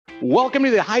Welcome to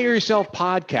the Hire Yourself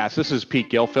podcast. This is Pete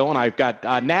Gilfill, and I've got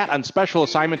Nat on special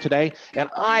assignment today, and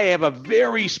I have a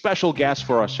very special guest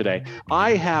for us today.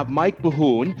 I have Mike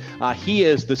Bahun. He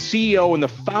is the CEO and the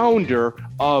founder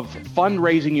of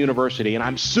Fundraising University, and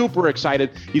I'm super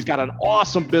excited. He's got an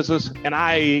awesome business, and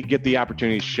I get the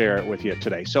opportunity to share it with you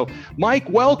today. So, Mike,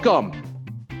 welcome.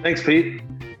 Thanks, Pete.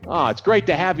 Oh, it's great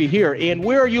to have you here. And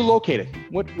where are you located?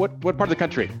 What part of the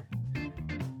country?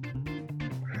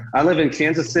 I live in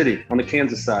Kansas City on the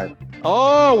Kansas side.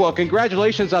 Oh, well,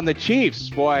 congratulations on the Chiefs.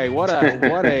 Boy, what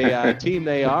a team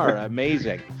they are.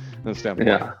 Amazing.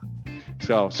 Yeah.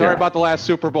 So sorry about the last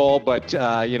Super Bowl, but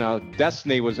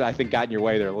destiny was, I think, got in your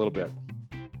way there a little bit.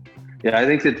 Yeah, I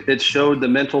think it showed the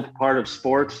mental part of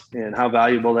sports and how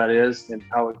valuable that is and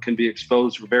how it can be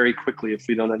exposed very quickly if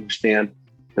we don't understand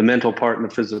the mental part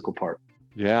and the physical part.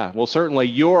 Yeah, well, certainly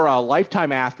you're a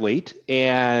lifetime athlete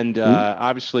and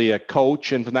obviously a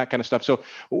coach and that kind of stuff. So,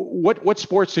 what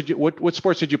sports did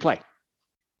you play?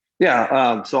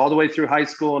 Yeah, so all the way through high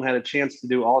school and had a chance to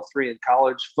do all three in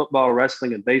college: football,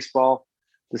 wrestling, and baseball.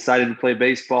 Decided to play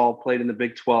baseball, played in the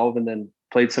Big 12, and then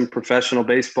played some professional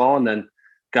baseball, and then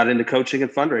got into coaching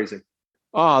and fundraising.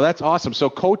 Oh, that's awesome. So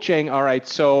coaching, all right.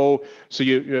 So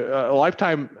you're a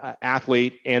lifetime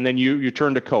athlete, and then you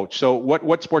turn to coach. So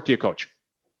what sport do you coach?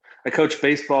 I coach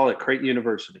baseball at Creighton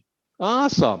University.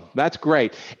 Awesome. That's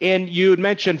great. And you had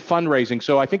mentioned fundraising.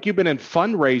 So I think you've been in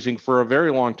fundraising for a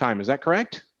very long time. Is that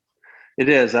correct? It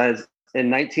is. In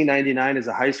 1999, as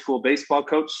a high school baseball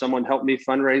coach, someone helped me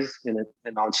fundraise,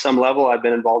 and on some level, I've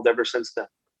been involved ever since then.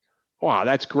 Wow,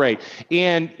 that's great.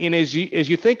 And as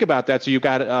you think about that, so you've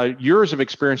got years of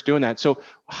experience doing that. So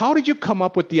how did you come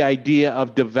up with the idea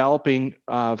of developing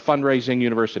Fundraising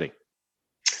University?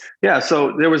 Yeah,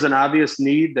 so there was an obvious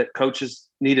need that coaches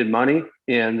needed money,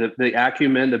 and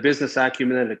the business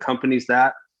acumen that accompanies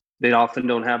that, they often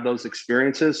don't have those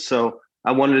experiences. So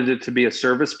I wanted it to be a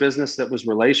service business that was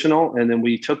relational. And then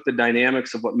we took the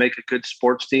dynamics of what make a good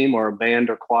sports team or a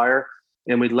band or choir,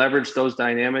 and we leveraged those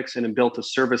dynamics and built a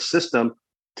service system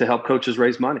to help coaches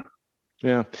raise money.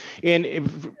 Yeah. And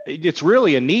it's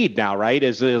really a need now, right?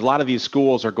 As a lot of these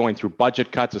schools are going through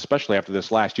budget cuts, especially after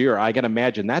this last year, I can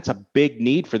imagine that's a big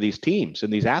need for these teams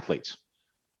and these athletes.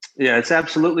 Yeah, it's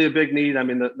absolutely a big need. I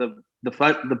mean,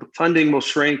 the funding will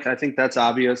shrink. I think that's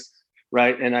obvious,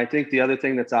 right? And I think the other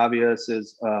thing that's obvious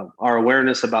is our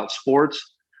awareness about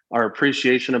sports, our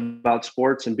appreciation about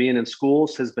sports and being in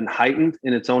schools has been heightened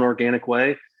in its own organic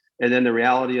way. And then the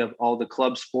reality of all the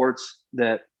club sports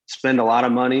that spend a lot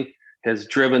of money has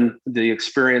driven the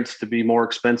experience to be more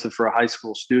expensive for a high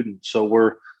school student. So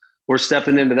we're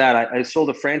stepping into that. I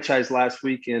sold a franchise last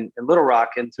week in Little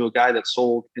Rock into a guy that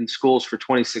sold in schools for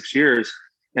 26 years.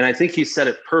 And I think he said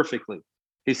it perfectly.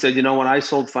 He said, when I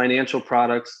sold financial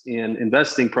products and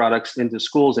investing products into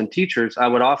schools and teachers, I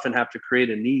would often have to create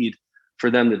a need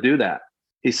for them to do that.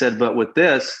 He said, but with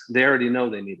this, they already know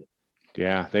they need it.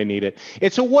 Yeah, they need it.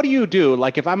 And so what do you do?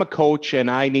 Like if I'm a coach and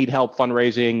I need help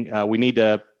fundraising, we need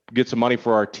to get some money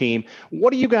for our team.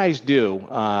 What do you guys do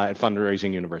at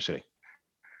Fundraising University?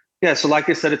 Yeah, so like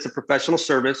I said, it's a professional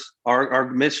service. Our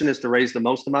mission is to raise the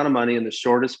most amount of money in the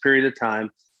shortest period of time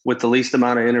with the least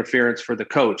amount of interference for the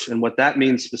coach. And what that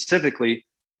means specifically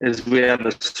is we have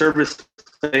a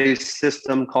service-based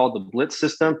system called the Blitz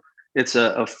system. It's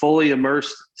a fully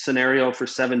immersed scenario for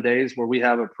 7 days where we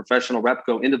have a professional rep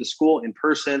go into the school in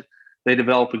person. They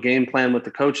develop a game plan with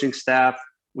the coaching staff.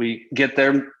 We get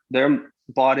them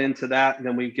bought into that, and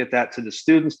then we get that to the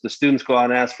students. The students go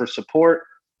out and ask for support.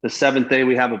 The 7th day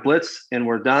we have a blitz and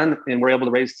we're done, and we're able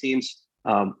to raise teams.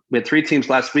 We had 3 teams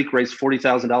last week raise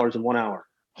 $40,000 in 1 hour.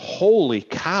 Holy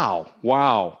cow.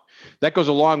 Wow. That goes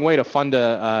a long way to fund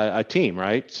a team,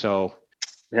 right? So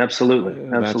Absolutely.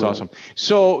 That's awesome.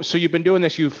 So you've been doing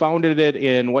this. You founded it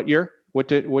in what year?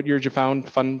 What year did you found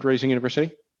Fundraising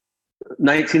University?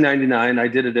 1999. I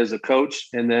did it as a coach,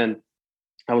 and then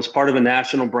I was part of a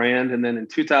national brand. And then in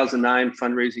 2009,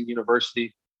 Fundraising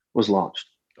University was launched.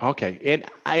 Okay.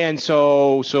 And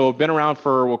so been around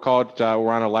for, we'll call it,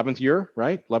 we're on 11th year,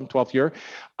 right? 11th, 12th year.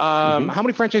 How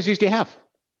many franchisees do you have?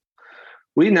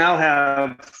 We now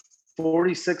have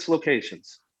 46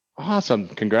 locations. Awesome.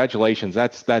 Congratulations.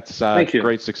 That's Thank you.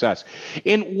 Great success.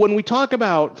 And when we talk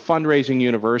about Fundraising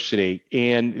University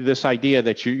and this idea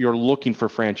that you're looking for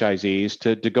franchisees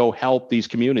to go help these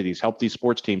communities, help these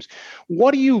sports teams,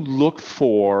 what do you look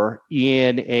for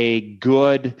in a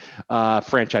good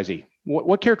franchisee?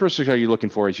 What characteristics are you looking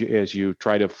for as you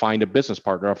try to find a business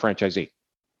partner, a franchisee?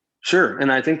 Sure.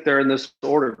 And I think they're in this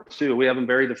order too. We have them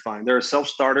very defined. They're a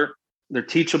self-starter. They're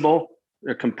teachable.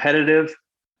 They're competitive.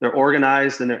 they're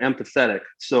organized, and they're empathetic.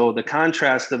 So the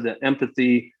contrast of the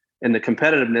empathy and the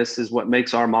competitiveness is what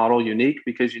makes our model unique,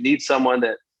 because you need someone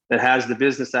that has the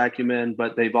business acumen,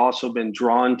 but they've also been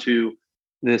drawn to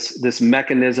this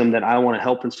mechanism that I want to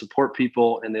help and support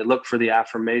people, and they look for the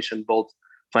affirmation both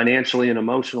financially and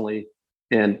emotionally.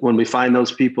 And when we find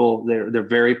those people, they're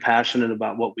very passionate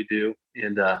about what we do,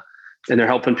 and they're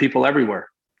helping people everywhere.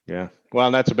 Yeah. Well,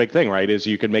 and that's a big thing, right? Is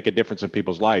you can make a difference in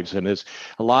people's lives. And there's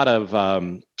a lot of,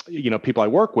 people I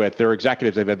work with, they're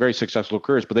executives, they've had very successful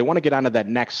careers, but they want to get onto that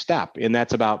next step. And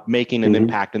that's about making an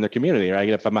impact in their community, right?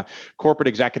 If I'm a corporate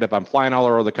executive, I'm flying all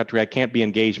over the country, I can't be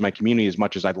engaged in my community as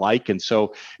much as I'd like. And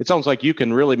so it sounds like you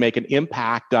can really make an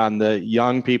impact on the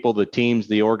young people, the teams,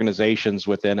 the organizations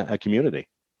within a community.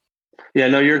 Yeah,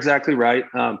 no, you're exactly right.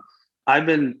 I've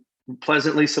been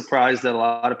pleasantly surprised that a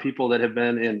lot of people that have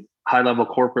been in high-level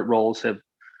corporate roles have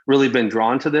really been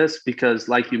drawn to this, because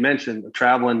like you mentioned,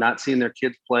 traveling, not seeing their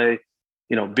kids play,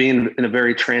 being in a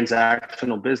very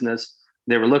transactional business,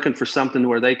 they were looking for something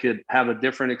where they could have a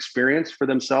different experience for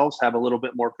themselves, have a little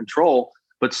bit more control,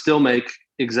 but still make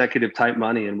executive type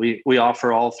money. And we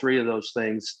offer all three of those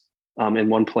things in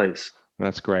one place.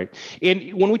 That's great.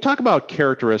 And when we talk about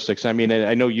characteristics, I mean,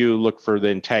 I know you look for the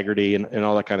integrity and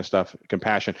all that kind of stuff,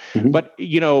 compassion, but,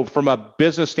 from a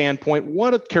business standpoint,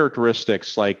 what are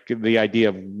characteristics, like the idea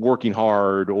of working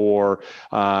hard, or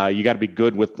you got to be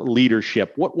good with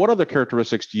leadership? What other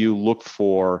characteristics do you look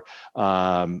for,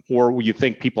 or you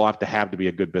think people have to be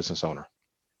a good business owner?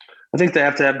 I think they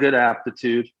have to have good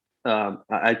aptitude.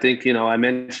 I think, I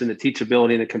mentioned the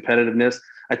teachability and the competitiveness.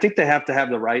 I think they have to have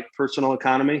the right personal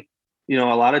economy. A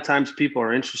lot of times people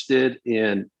are interested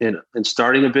in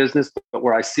starting a business, but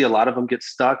where I see a lot of them get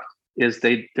stuck is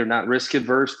they're not risk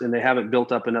adverse, and they haven't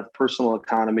built up enough personal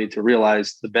economy to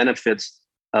realize the benefits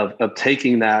of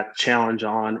taking that challenge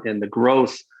on and the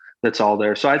growth that's all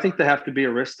there. So I think they have to be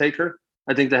a risk taker.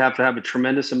 I think they have to have a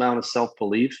tremendous amount of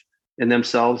self-belief in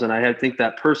themselves. And I think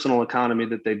that personal economy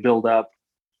that they build up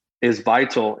is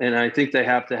vital. And I think they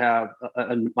have to have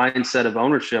a mindset of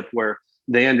ownership where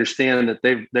they understand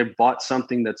that they've bought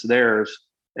something that's theirs,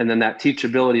 and then that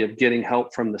teachability of getting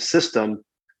help from the system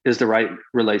is the right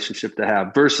relationship to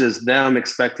have, versus them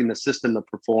expecting the system to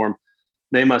perform.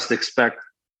 They must expect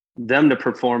them to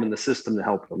perform and the system to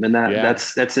help them. And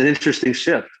that's an interesting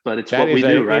shift, but it's what we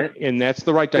do, right? And that's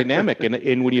the right dynamic.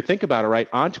 And when you think about it, right,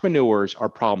 entrepreneurs are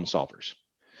problem solvers,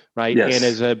 right? Yes. And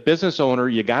as a business owner,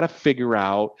 you got to figure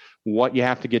out what you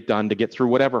have to get done to get through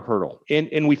whatever hurdle.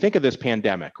 And we think of this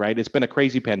pandemic, right? It's been a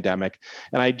crazy pandemic.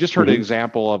 And I just heard an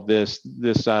example of this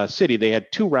city. They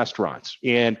had 2 restaurants,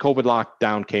 and COVID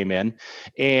lockdown came in,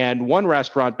 and one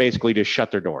restaurant basically just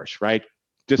shut their doors, right?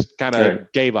 Just kind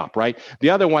of gave up, right? The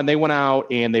other one, they went out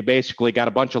and they basically got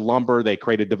a bunch of lumber. They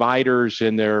created dividers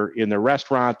in their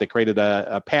restaurant. They created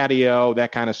a patio,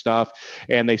 that kind of stuff,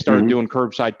 and they started doing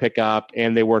curbside pickup,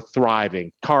 and they were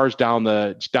thriving. Cars down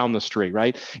the street,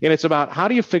 right? And it's about, how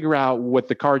do you figure out with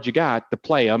the cards you got to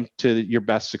play them to your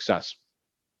best success?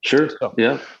 Sure.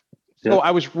 So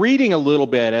I was reading a little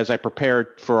bit as I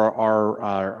prepared for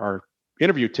our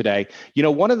interview today.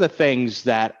 One of the things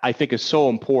that I think is so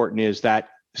important is that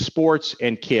sports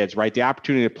and kids, right? The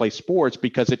opportunity to play sports,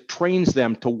 because it trains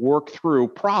them to work through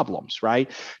problems, right?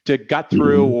 To gut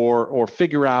through or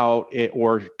figure out it,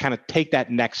 or kind of take that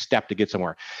next step to get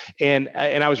somewhere. And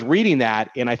I was reading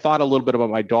that, and I thought a little bit about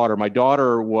my daughter. My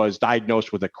daughter was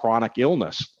diagnosed with a chronic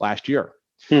illness last year.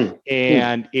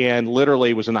 And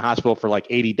literally was in the hospital for like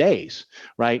 80 days,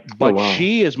 right? But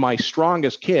she is my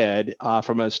strongest kid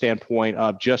from a standpoint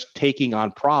of just taking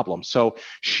on problems. So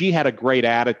she had a great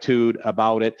attitude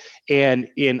about it. And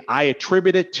I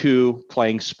attribute it to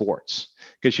playing sports,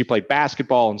 because she played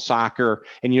basketball and soccer.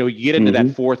 And, you get into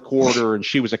that fourth quarter, and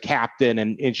she was a captain,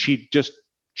 and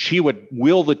she would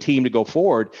will the team to go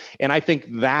forward. And I think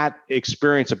that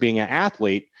experience of being an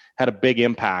athlete had a big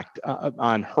impact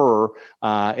on her.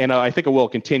 And I think it will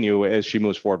continue as she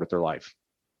moves forward with her life.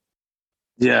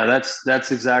 Yeah,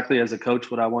 that's exactly, as a coach,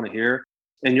 what I want to hear.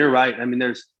 And you're right. I mean,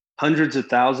 there's hundreds of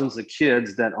thousands of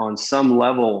kids that on some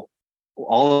level,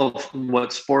 all of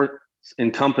what sports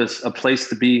encompass, a place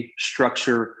to be,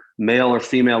 structure, male or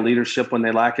female leadership when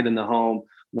they lack it in the home,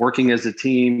 working as a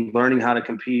team, learning how to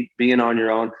compete, being on your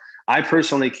own. I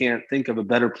personally can't think of a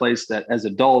better place that as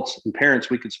adults and parents,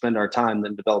 we could spend our time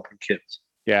than developing kids.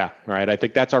 Yeah, right. I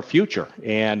think that's our future,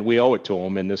 and we owe it to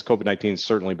them. And this COVID-19 has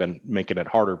certainly been making it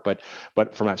harder, but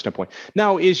from that standpoint.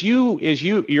 Now,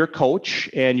 you're coach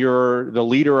and you're the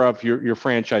leader of your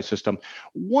franchise system.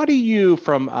 What do you,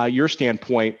 from your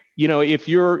standpoint, if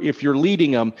you're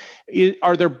leading them,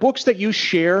 are there books that you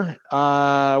share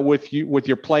with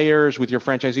your players, with your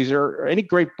franchisees, or any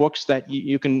great books that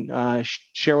you can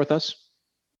share with us?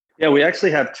 Yeah, we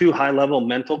actually have 2 high-level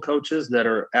mental coaches that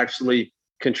are actually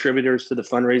contributors to the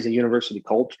Fundraising University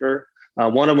culture.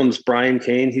 One of them is Brian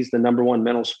Kane. He's the #1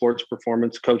 mental sports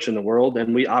performance coach in the world.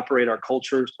 And we operate our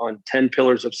cultures on 10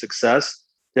 pillars of success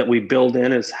that we build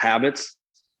in as habits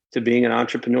to being an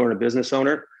entrepreneur and a business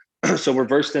owner. So we're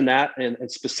versed in that. And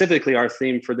specifically our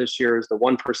theme for this year is the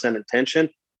 1% intention,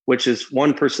 which is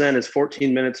 1% is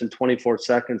 14 minutes and 24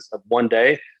 seconds of one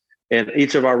day. And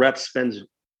each of our reps spends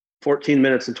 14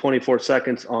 minutes and 24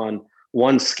 seconds on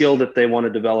one skill that they want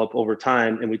to develop over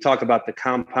time. And we talk about the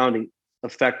compounding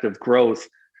effect of growth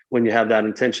when you have that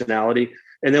intentionality.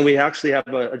 And then we actually have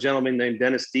a gentleman named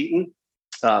Dennis Deaton,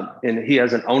 and he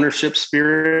has an ownership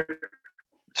spirit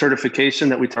certification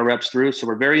that we take our reps through. So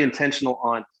we're very intentional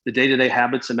on the day-to-day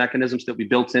habits and mechanisms that we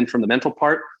built in from the mental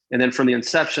part. And then from the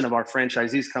inception of our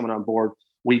franchisees coming on board,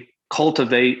 we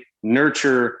cultivate,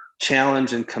 nurture,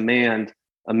 challenge, and command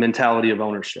a mentality of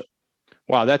ownership.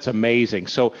 Wow, that's amazing.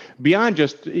 So beyond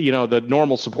just, the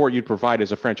normal support you'd provide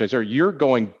as a franchisor, you're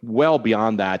going well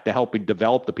beyond that to helping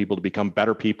develop the people to become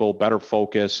better people, better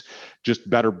focus, just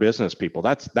better business people.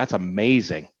 That's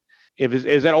amazing.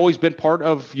 Has that always been part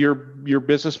of your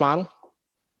business model?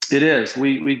 It is.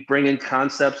 We bring in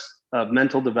concepts of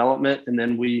mental development, and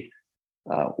then we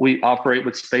operate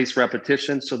with spaced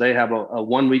repetition. So they have a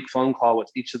 1-week phone call with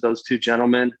each of those 2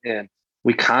 gentlemen, and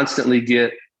we constantly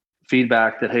get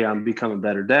feedback that, hey, I'm becoming a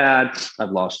better dad, I've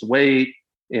lost weight.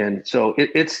 And so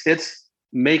it's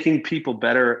making people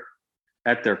better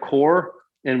at their core.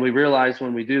 And we realize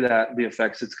when we do that, the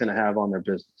effects it's going to have on their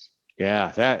business.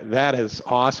 Yeah, that is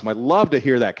awesome. I love to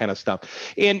hear that kind of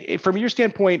stuff. And from your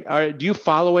standpoint, do you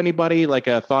follow anybody like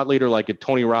a thought leader, like a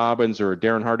Tony Robbins or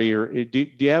Darren Hardy, or do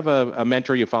you have a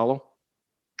mentor you follow?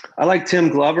 I like Tim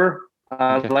Glover.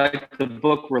 I like the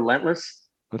book Relentless.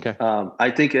 Okay.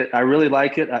 I really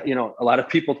like it. A lot of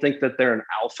people think that they're an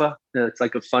alpha. It's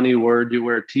like a funny word. You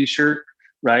wear a t-shirt,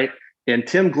 right? And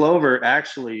Tim Glover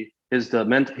actually he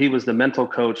was the mental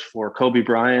coach for Kobe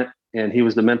Bryant, and he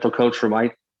was the mental coach for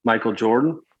Michael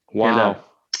Jordan. Wow. And,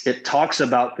 it talks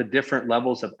about the different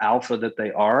levels of alpha that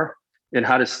they are and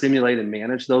how to stimulate and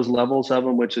manage those levels of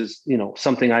them, which is,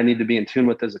 something I need to be in tune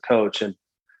with as a coach. And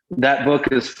that book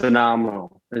is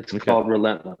phenomenal. It's called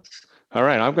Relentless. All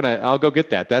right, I'll go get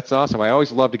that. That's awesome. I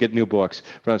always love to get new books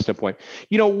from that standpoint.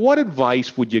 What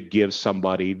advice would you give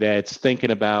somebody that's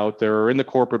thinking about, they're in the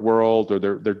corporate world or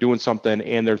they're doing something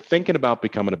and they're thinking about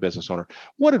becoming a business owner?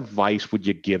 What advice would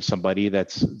you give somebody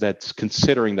that's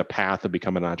considering the path of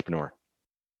becoming an entrepreneur?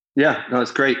 Yeah, no,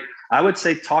 it's great. I would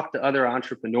say talk to other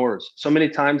entrepreneurs. So many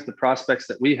times the prospects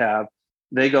that we have,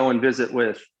 they go and visit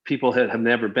with people that have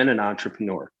never been an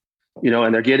entrepreneur.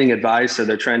 And they're getting advice or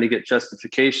they're trying to get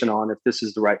justification on if this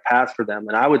is the right path for them.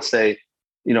 And I would say,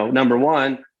 number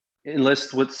one,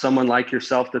 enlist with someone like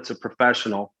yourself that's a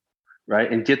professional,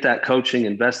 right? And get that coaching,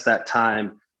 invest that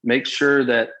time, make sure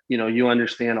that, you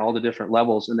understand all the different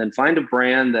levels, and then find a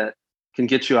brand that can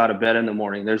get you out of bed in the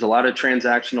morning. There's a lot of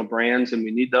transactional brands and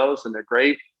we need those and they're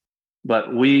great,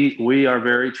 but we are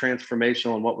very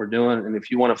transformational in what we're doing. And if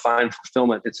you want to find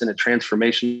fulfillment, it's in a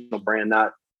transformational brand,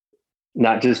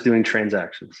 not just doing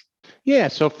transactions. Yeah.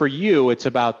 So for you, it's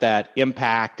about that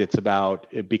impact. It's about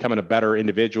becoming a better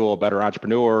individual, a better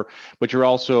entrepreneur, but you're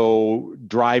also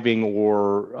driving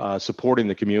or supporting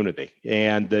the community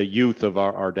and the youth of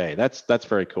our day. That's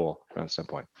very cool from some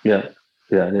point. Yeah,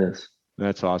 it is.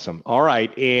 That's awesome. All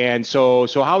right. And so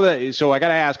I got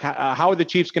to ask, how are the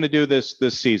Chiefs going to do this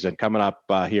season coming up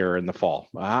here in the fall?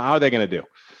 How are they going to do?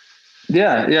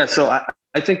 Yeah. So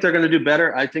I think they're going to do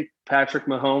better. I think Patrick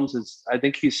Mahomes I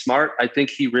think he's smart. I think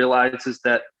he realizes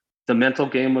that the mental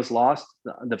game was lost.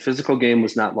 The physical game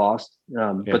was not lost,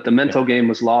 but the mental game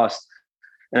was lost.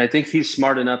 And I think he's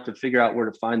smart enough to figure out where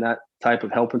to find that type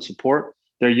of help and support.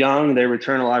 They're young. They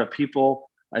return a lot of people.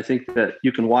 I think that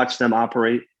you can watch them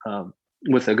operate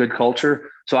with a good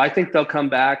culture. So I think they'll come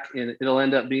back, and it'll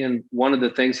end up being one of the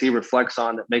things he reflects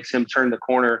on that makes him turn the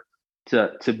corner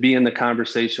to be in the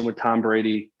conversation with Tom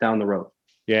Brady down the road.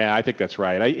 Yeah, I think that's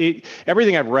right.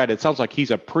 Everything I've read, it sounds like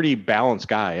he's a pretty balanced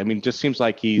guy. I mean, it just seems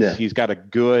like he's got a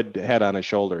good head on his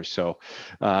shoulders. So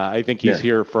I think he's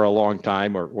here for a long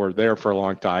time or there for a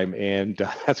long time, and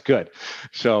that's good.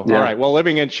 So, all right. Well,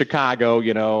 living in Chicago,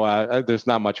 there's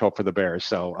not much hope for the Bears.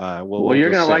 So you're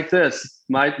going to like this.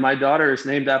 My daughter is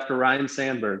named after Ryan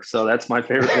Sandberg, so that's my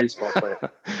favorite baseball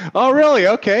player. Oh, really?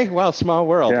 Okay. Well, small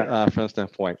world from that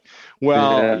standpoint.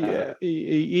 Well,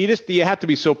 you have to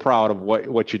be so proud of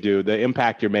what you do, the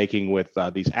impact you're making with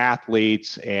these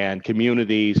athletes and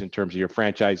communities in terms of your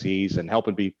franchisees and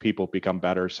helping people become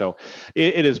better. So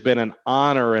it has been an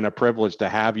honor and a privilege to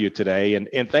have you today.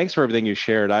 And thanks for everything you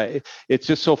shared. It's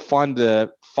just so fun to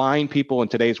find people in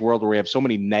today's world where we have so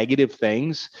many negative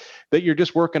things that you're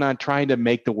just working on trying to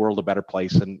make the world a better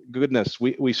place. And goodness,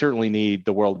 we certainly need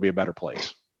the world to be a better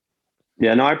place.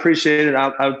 Yeah, no, I appreciate it.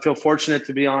 I feel fortunate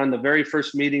to be on the very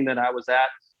first meeting that I was at.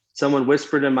 Someone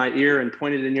whispered in my ear and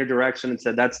pointed in your direction and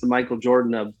said, that's the Michael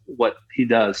Jordan of what he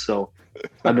does. So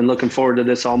I've been looking forward to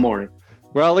this all morning.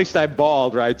 Well, at least I'm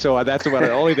bald, right? So that's about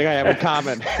the only thing I have in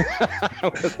common.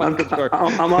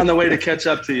 I'm on the way to catch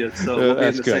up to you. So we'll be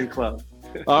in the same club.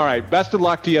 All right. Best of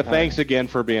luck to you. Thanks again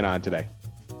for being on today.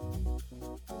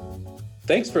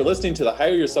 Thanks for listening to the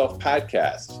Hire Yourself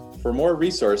podcast. For more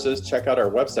resources, check out our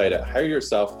website at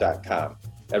hireyourself.com.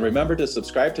 And remember to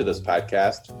subscribe to this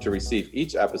podcast to receive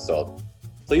each episode.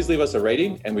 Please leave us a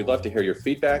rating, and we'd love to hear your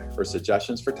feedback or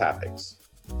suggestions for topics.